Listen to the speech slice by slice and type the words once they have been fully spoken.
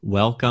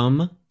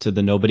Welcome to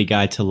the Nobody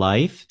Guide to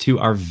Life, to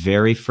our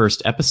very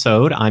first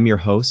episode. I'm your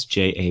host,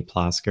 J.A.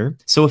 Plosker.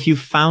 So if you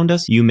found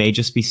us, you may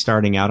just be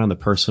starting out on the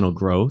personal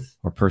growth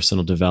or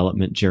personal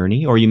development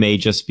journey, or you may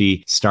just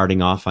be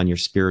starting off on your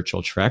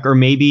spiritual trek, or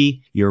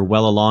maybe you're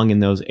well along in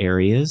those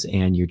areas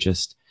and you're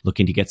just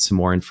looking to get some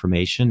more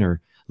information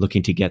or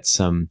looking to get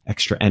some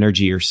extra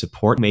energy or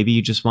support. Maybe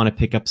you just want to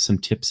pick up some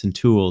tips and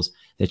tools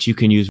that you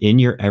can use in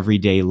your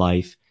everyday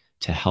life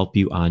to help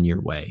you on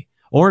your way.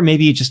 Or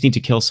maybe you just need to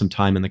kill some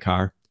time in the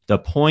car. The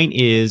point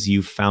is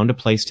you've found a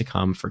place to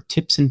come for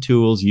tips and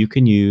tools you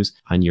can use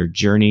on your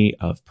journey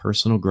of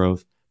personal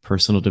growth,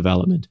 personal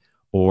development,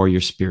 or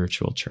your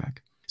spiritual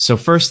trek. So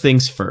first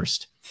things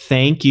first,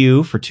 thank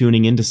you for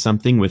tuning into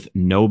something with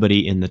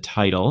nobody in the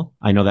title.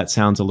 I know that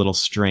sounds a little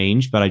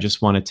strange, but I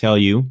just want to tell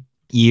you,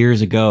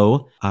 years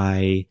ago,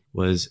 I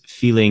was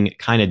feeling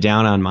kind of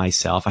down on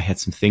myself. I had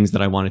some things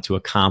that I wanted to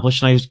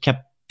accomplish, and I just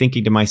kept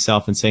thinking to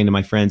myself and saying to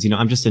my friends,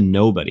 I'm just a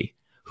nobody.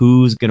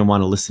 Who's going to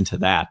want to listen to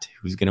that?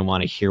 Who's going to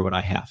want to hear what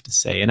I have to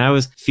say? And I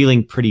was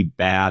feeling pretty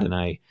bad, and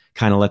I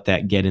kind of let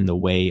that get in the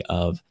way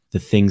of the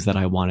things that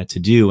I wanted to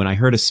do. And I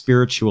heard a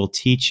spiritual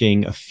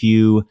teaching a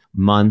few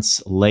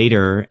months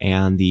later,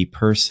 and the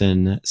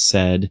person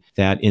said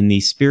that in the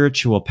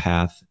spiritual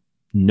path,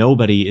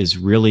 nobody is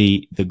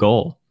really the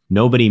goal.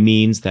 Nobody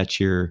means that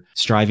you're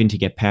striving to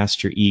get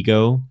past your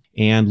ego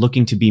and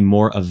looking to be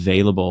more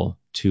available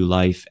to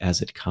life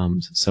as it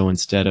comes. So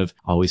instead of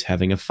always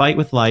having a fight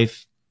with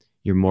life,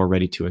 you're more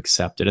ready to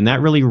accept it. And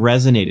that really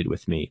resonated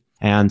with me.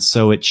 And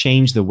so it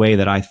changed the way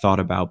that I thought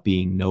about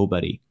being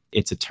nobody.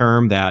 It's a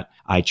term that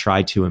I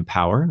tried to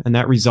empower, and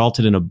that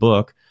resulted in a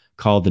book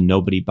called The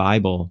Nobody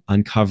Bible,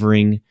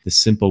 uncovering the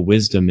simple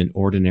wisdom in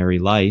ordinary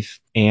life.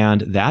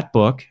 And that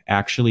book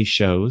actually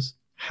shows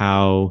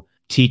how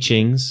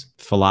teachings,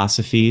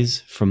 philosophies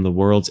from the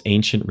world's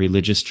ancient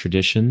religious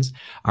traditions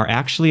are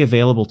actually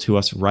available to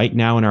us right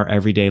now in our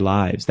everyday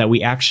lives, that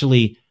we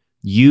actually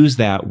use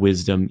that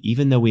wisdom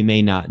even though we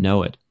may not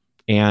know it.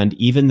 And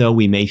even though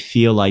we may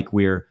feel like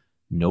we're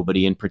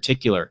nobody in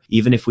particular,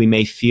 even if we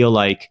may feel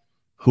like,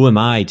 who am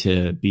I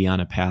to be on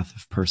a path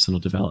of personal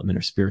development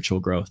or spiritual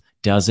growth?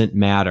 Doesn't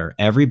matter.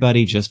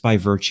 Everybody, just by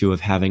virtue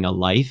of having a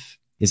life,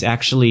 is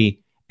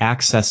actually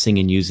accessing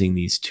and using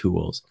these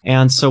tools.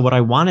 And so what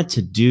I wanted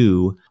to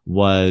do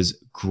was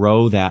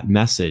grow that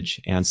message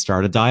and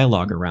start a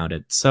dialogue around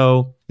it.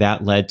 So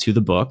that led to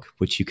the book,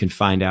 which you can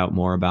find out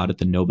more about at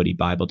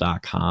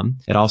thenobodybible.com.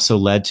 It also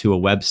led to a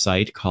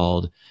website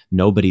called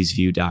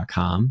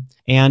nobodiesview.com.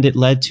 And it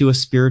led to a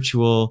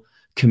spiritual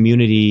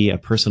community, a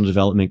personal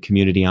development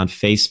community on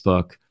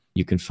Facebook.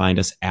 You can find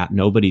us at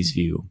Nobody's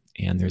View,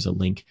 and there's a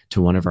link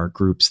to one of our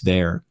groups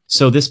there.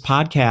 So this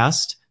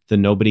podcast, The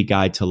Nobody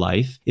Guide to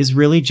Life, is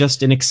really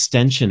just an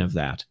extension of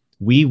that.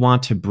 We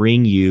want to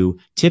bring you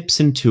tips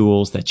and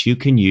tools that you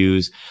can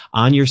use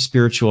on your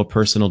spiritual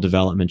personal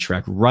development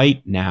trek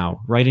right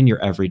now, right in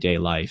your everyday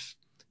life.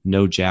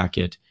 No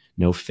jacket,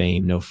 no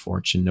fame, no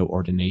fortune, no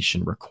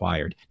ordination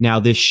required. Now,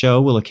 this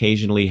show will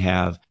occasionally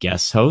have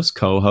guest hosts,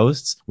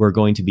 co-hosts. We're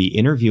going to be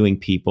interviewing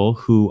people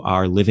who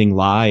are living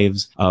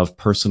lives of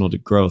personal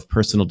growth,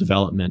 personal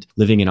development,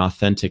 living an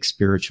authentic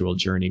spiritual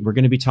journey. We're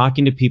going to be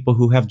talking to people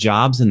who have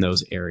jobs in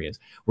those areas.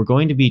 We're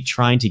going to be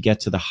trying to get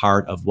to the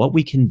heart of what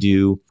we can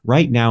do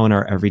right now in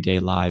our everyday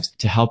lives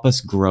to help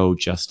us grow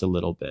just a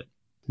little bit.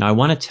 Now, I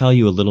want to tell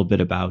you a little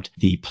bit about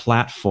the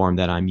platform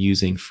that I'm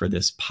using for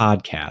this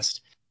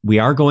podcast. We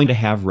are going to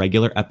have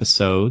regular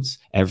episodes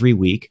every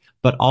week,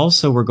 but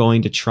also we're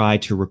going to try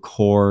to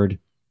record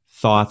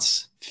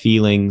thoughts,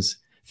 feelings,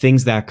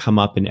 things that come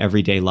up in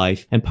everyday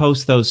life and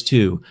post those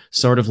too,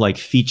 sort of like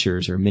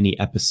features or mini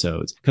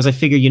episodes. Because I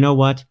figure, you know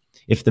what?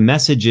 If the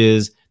message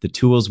is the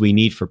tools we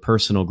need for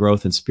personal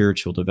growth and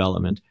spiritual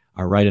development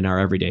are right in our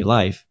everyday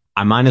life,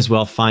 I might as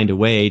well find a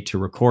way to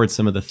record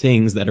some of the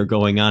things that are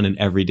going on in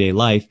everyday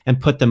life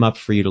and put them up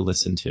for you to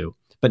listen to.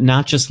 But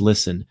not just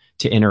listen,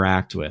 to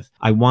interact with.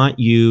 I want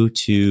you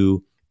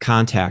to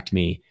contact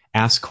me,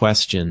 ask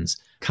questions,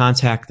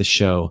 contact the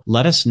show.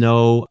 Let us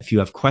know if you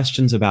have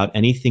questions about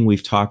anything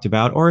we've talked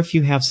about, or if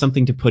you have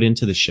something to put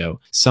into the show,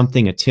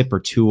 something, a tip or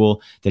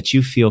tool that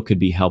you feel could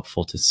be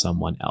helpful to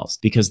someone else,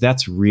 because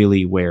that's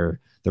really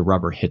where the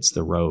rubber hits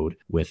the road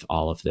with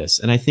all of this.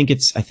 And I think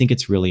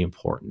it's really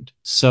important.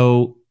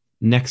 So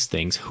next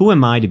things, who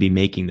am I to be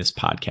making this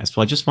podcast?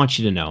 Well, I just want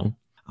you to know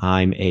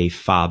I'm a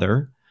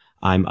father.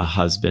 I'm a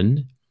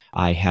husband,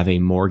 I have a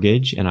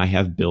mortgage, and I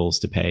have bills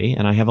to pay,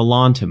 and I have a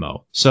lawn to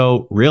mow.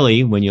 So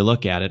really, when you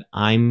look at it,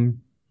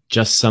 I'm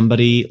just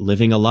somebody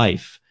living a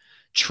life,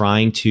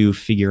 trying to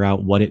figure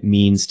out what it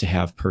means to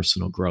have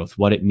personal growth,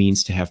 what it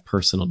means to have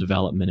personal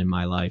development in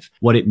my life,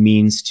 what it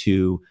means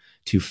to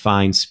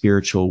find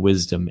spiritual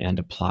wisdom and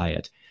apply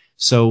it.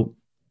 So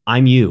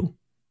I'm you.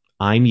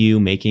 I'm you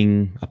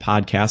making a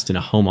podcast in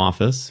a home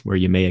office where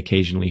you may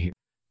occasionally hear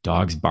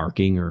dogs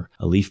barking or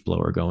a leaf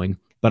blower going.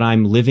 But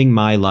I'm living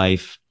my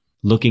life,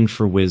 looking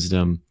for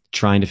wisdom,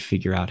 trying to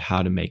figure out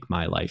how to make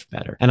my life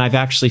better. And I've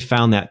actually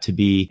found that to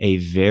be a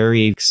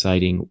very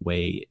exciting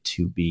way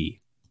to be.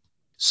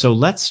 So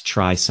let's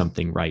try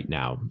something right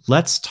now.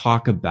 Let's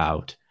talk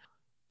about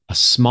a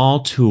small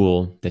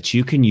tool that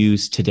you can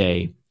use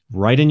today,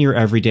 right in your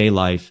everyday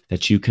life,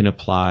 that you can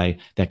apply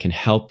that can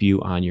help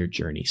you on your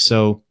journey.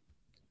 So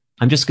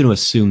I'm just going to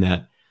assume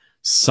that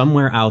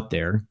somewhere out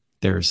there,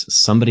 there's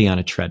somebody on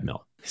a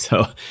treadmill.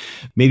 So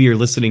maybe you're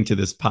listening to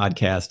this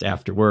podcast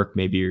after work,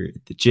 maybe you're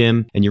at the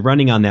gym and you're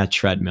running on that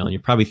treadmill and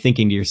you're probably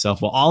thinking to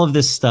yourself, well, all of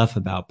this stuff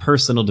about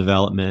personal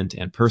development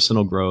and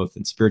personal growth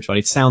and spirituality,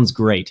 it sounds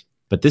great,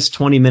 but this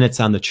 20 minutes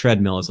on the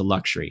treadmill is a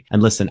luxury.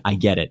 And listen, I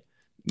get it.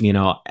 You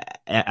know,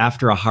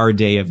 after a hard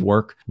day of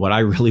work, what I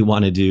really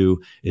want to do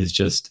is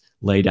just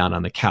lay down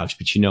on the couch.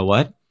 But you know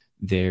what?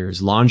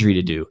 There's laundry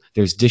to do.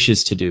 There's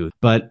dishes to do.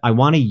 But I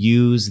want to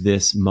use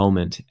this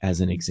moment as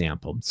an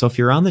example. So if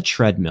you're on the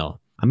treadmill,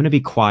 I'm going to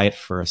be quiet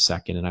for a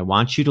second and I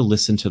want you to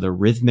listen to the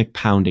rhythmic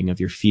pounding of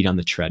your feet on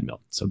the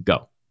treadmill. So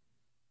go.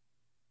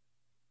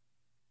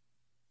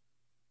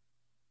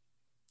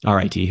 All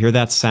right. Do you hear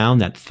that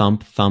sound? That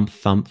thump, thump,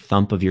 thump,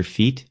 thump of your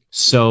feet?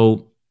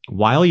 So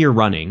while you're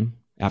running,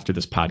 after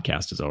this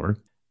podcast is over,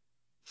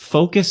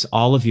 focus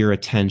all of your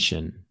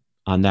attention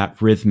on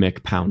that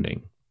rhythmic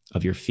pounding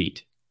of your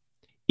feet.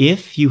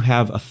 If you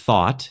have a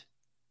thought,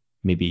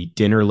 maybe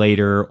dinner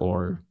later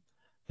or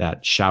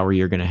that shower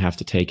you're going to have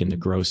to take in the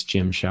gross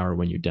gym shower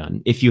when you're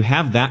done, if you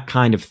have that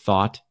kind of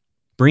thought,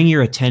 bring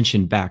your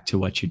attention back to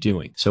what you're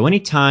doing. So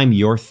anytime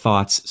your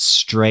thoughts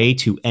stray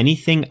to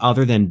anything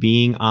other than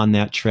being on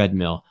that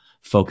treadmill,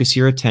 focus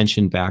your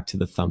attention back to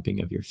the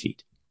thumping of your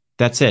feet.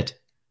 That's it.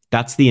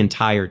 That's the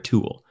entire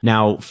tool.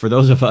 Now, for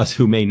those of us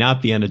who may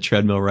not be on a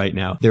treadmill right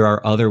now, there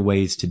are other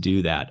ways to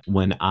do that.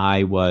 When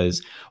I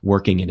was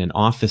working in an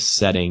office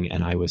setting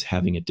and I was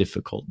having a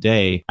difficult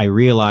day, I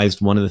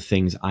realized one of the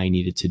things I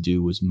needed to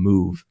do was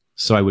move.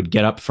 So I would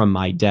get up from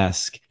my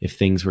desk if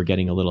things were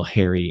getting a little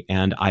hairy,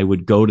 and I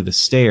would go to the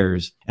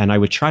stairs and I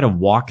would try to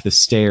walk the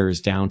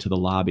stairs down to the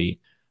lobby,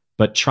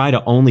 but try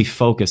to only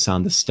focus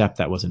on the step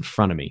that was in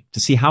front of me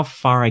to see how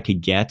far I could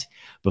get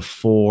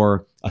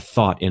before a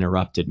thought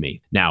interrupted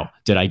me. Now,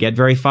 did I get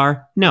very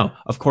far? No,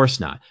 of course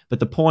not. But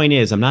the point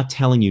is, I'm not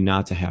telling you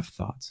not to have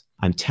thoughts.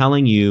 I'm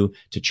telling you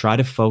to try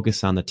to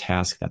focus on the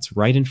task that's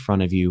right in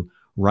front of you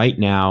right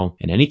now.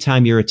 And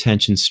anytime your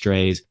attention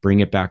strays, bring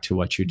it back to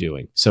what you're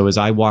doing. So as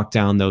I walk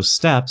down those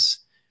steps,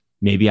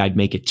 maybe I'd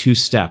make it 2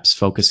 steps,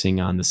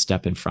 focusing on the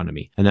step in front of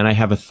me. And then I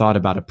have a thought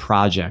about a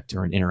project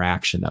or an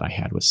interaction that I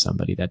had with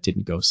somebody that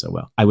didn't go so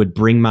well. I would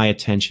bring my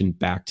attention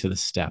back to the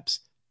steps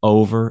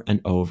over and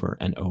over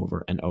and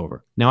over and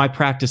over. Now, I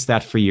practiced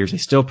that for years. I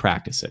still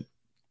practice it.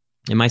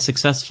 Am I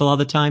successful all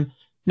the time?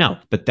 No,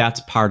 but that's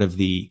part of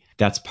the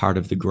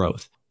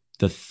growth.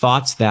 The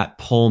thoughts that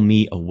pull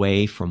me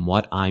away from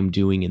what I'm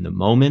doing in the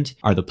moment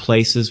are the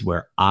places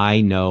where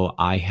I know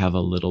I have a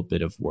little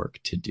bit of work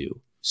to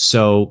do.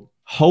 So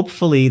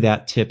hopefully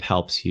that tip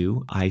helps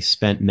you. I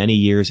spent many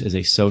years as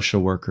a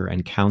social worker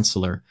and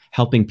counselor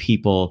helping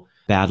people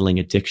battling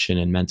addiction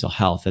and mental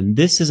health. And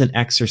this is an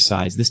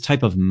exercise, this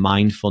type of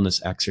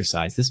mindfulness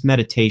exercise, this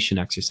meditation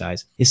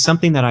exercise is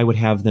something that I would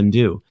have them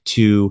do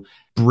to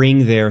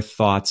bring their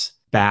thoughts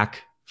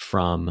back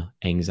from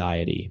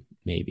anxiety,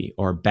 maybe,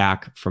 or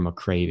back from a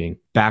craving,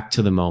 back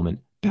to the moment,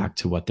 back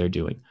to what they're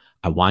doing.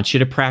 I want you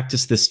to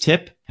practice this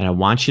tip and I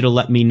want you to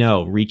let me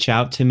know. Reach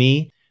out to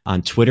me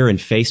on Twitter and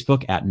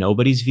Facebook at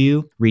Nobody's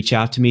View. Reach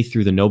out to me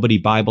through the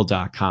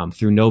nobodybible.com,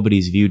 through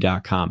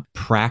nobodiesview.com.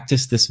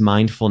 Practice this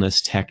mindfulness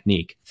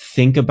technique.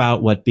 Think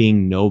about what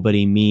being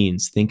nobody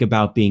means. Think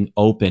about being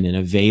open and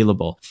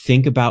available.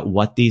 Think about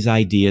what these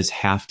ideas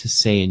have to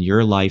say in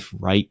your life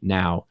right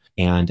now.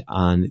 And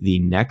on the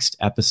next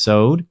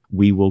episode,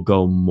 we will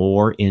go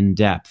more in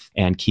depth,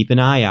 and keep an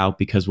eye out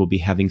because we'll be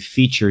having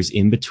features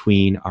in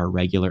between our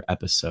regular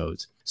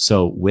episodes.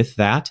 So with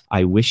that,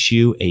 I wish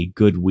you a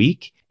good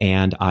week,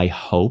 and I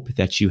hope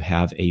that you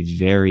have a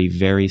very,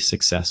 very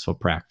successful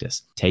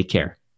practice. Take care.